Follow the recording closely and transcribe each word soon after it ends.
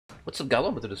What's up, guys?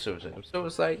 Welcome to the service. So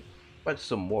it's like, watch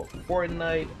some more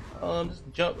Fortnite.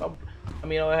 Just jump. I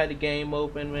mean, I had the game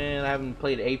open, man. I haven't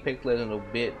played Apex Legends in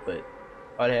a bit, but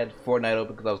I had Fortnite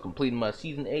open because I was completing my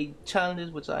Season 8 challenges,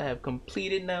 which I have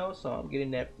completed now. So I'm getting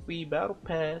that free battle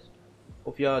pass.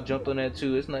 Hope y'all jumped on that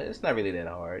too. It's not really that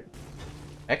hard.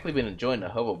 Actually, been enjoying the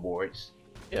hoverboards.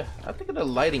 Yeah, I think the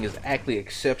lighting is actually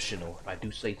exceptional, if I do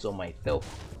say so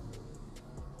myself.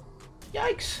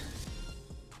 Yikes!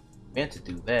 Meant to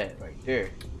do that right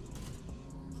there.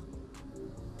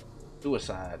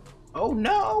 Suicide. Oh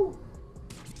no!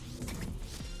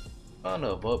 Son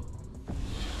of a...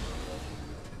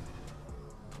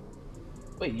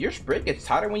 Wait, your sprint gets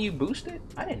hotter when you boost it?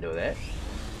 I didn't know that.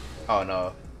 Oh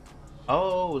no.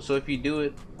 Oh, so if you do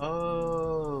it...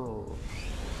 Oh.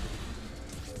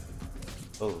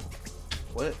 Oh.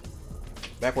 What?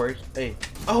 Backwards. Hey.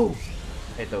 Oh!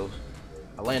 I hit those.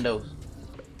 I land those.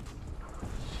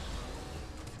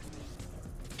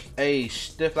 Hey,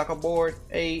 stiff like a board.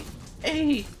 Hey.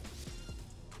 Hey!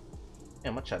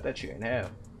 Damn, I chopped that shit in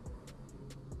half.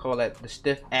 Call that the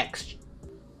stiff axe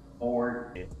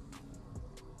board. Yeah.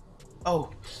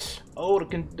 Oh. Oh,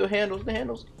 the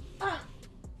handles. Ah!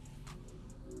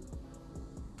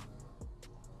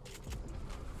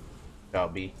 Y'all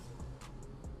be.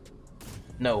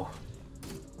 No.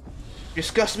 You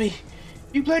disgust me.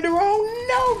 You played the wrong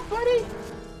note, buddy.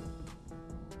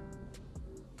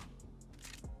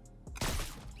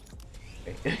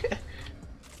 Okay.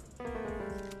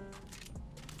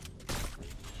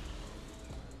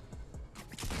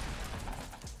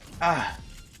 Ah.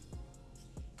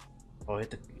 Oh,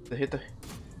 hit the.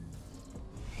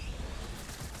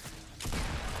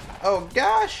 Oh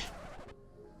gosh.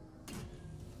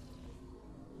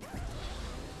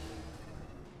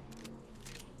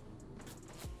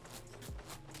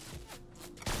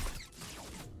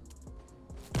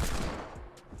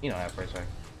 You know that for a second.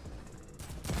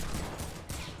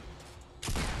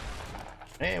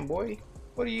 Man, boy,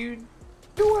 what are you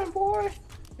doing, boy?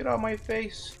 Get out of my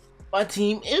face. My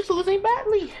team is losing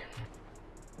badly.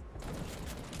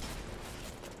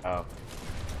 Oh.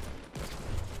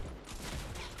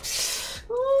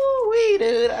 Ooh, wait,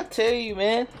 dude. I tell you,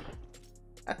 man.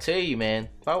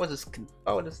 If I was just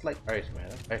like, alright, man.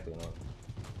 That's actually annoying.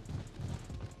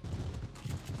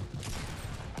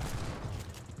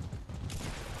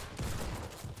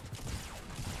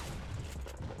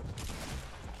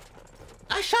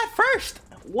 I shot first.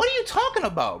 What are you talking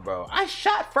about, bro? I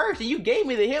shot first and you gave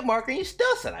me the hit marker and you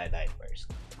still said I died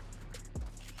first.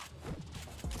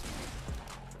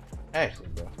 Actually,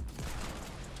 bro.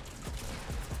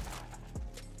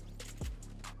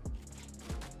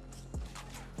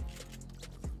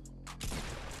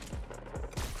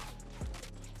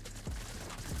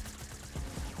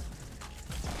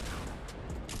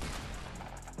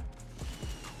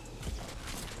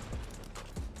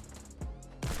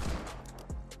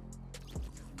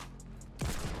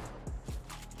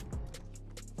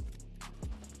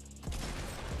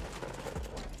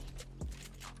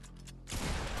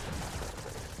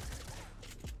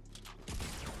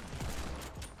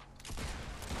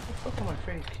 Fuck on my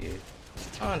face, kid.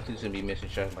 I honestly shouldn't be missing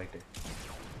shots like that.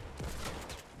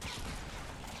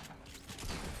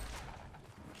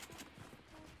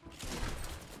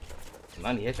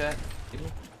 Not any headshot? Give me.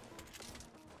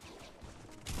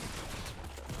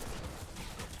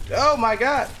 Oh my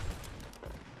god!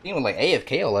 Even like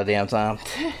AFK all the damn time.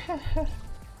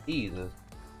 Jesus.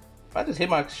 I just hit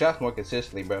my shots more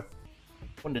consistently, bro.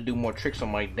 Wanted to do more tricks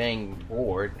on my dang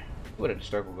board. Where did the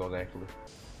circle go actually?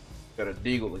 Got a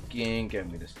deagle again, got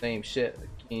me the same shit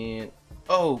again.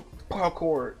 Oh,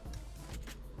 parkour.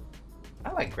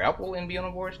 I like grapple and be on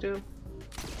the boards too.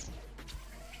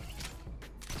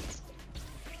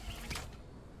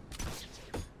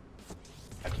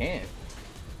 I can.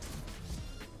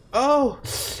 Oh!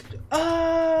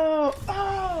 Oh!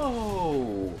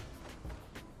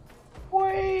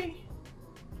 Boy!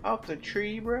 Off the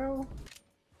tree, bro.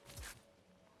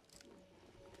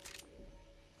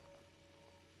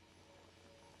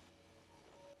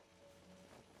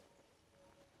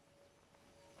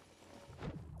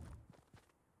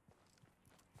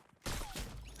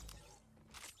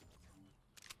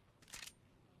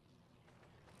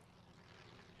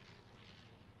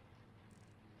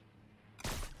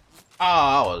 Oh,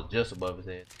 I was just above his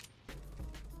head.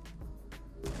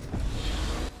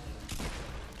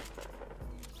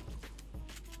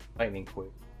 Lightning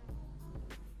quick.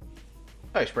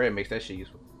 How spray makes that shit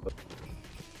useful.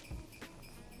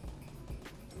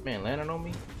 Man, landing on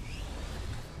me.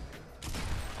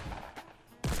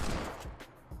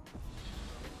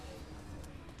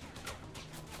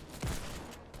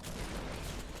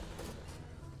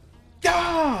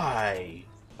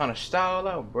 Trying to style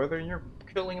out, brother, and you're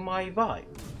killing my vibe.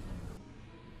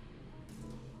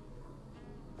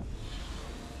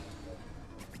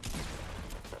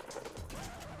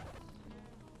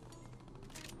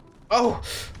 Oh!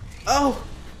 Oh!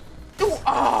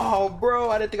 Oh, bro!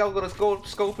 I didn't think I was gonna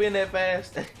scope in that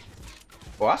fast.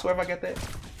 Oh, I swear if I get that.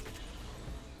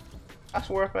 I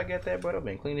swear if I get that, bro, I've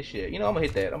been clean as shit. You know, I'm gonna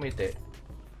hit that. I'm gonna hit that.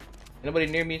 Anybody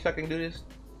near me so I can do this?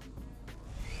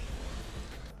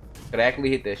 Could I actually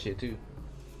hit that shit too?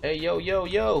 Hey, yo, yo,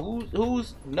 yo!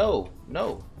 Who's? No,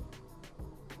 no,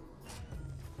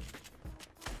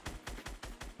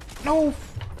 no!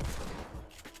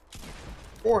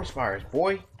 Forest fires,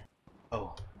 boy.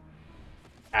 Oh,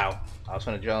 ow! I was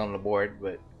trying to jump on the board,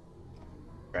 but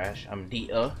crash. I'm D.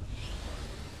 Oh,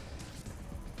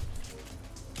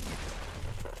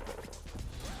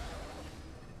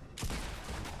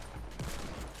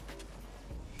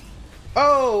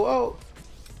 oh!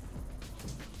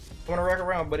 I'm gonna rack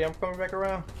around, buddy. I'm coming back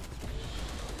around.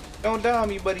 Don't die on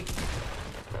me, buddy.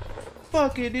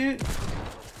 Fuck it, dude.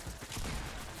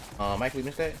 I actually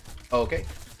missed that. Oh, okay.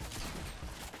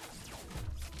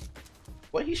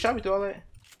 What? He shot me through all that?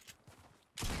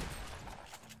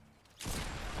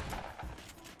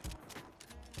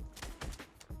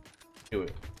 Do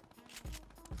it.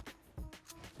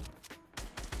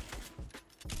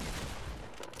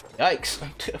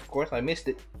 Yikes. Of course I missed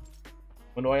it.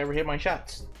 When do I ever hit my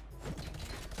shots?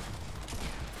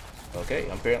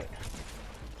 Okay, I'm barely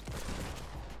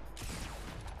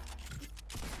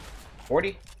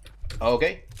 40.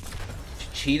 Okay.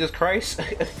 Jesus Christ.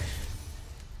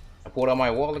 I pulled out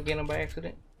my wall again by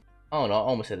accident. I don't know, I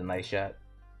almost hit a nice shot.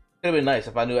 Could've been nice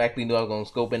if I actually knew I was gonna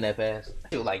scope in that fast. I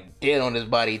feel like dead on this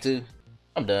body too.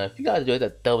 I'm done. If you guys enjoyed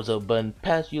that thumbs up button,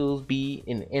 past you'll be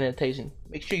in the annotation.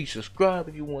 Make sure you subscribe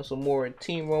if you want some more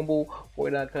Team Rumble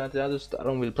Fortnite content. I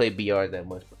don't really play BRs that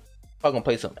much. I'm gonna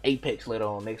play some Apex later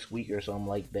on next week or something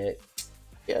like that.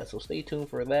 Yeah, so stay tuned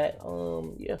for that.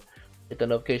 Yeah, hit the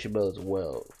notification bell as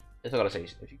well. That's all I gotta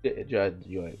say. If you did enjoy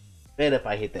it, then if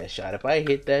I hit that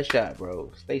shot,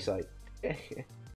 bro, stay safe.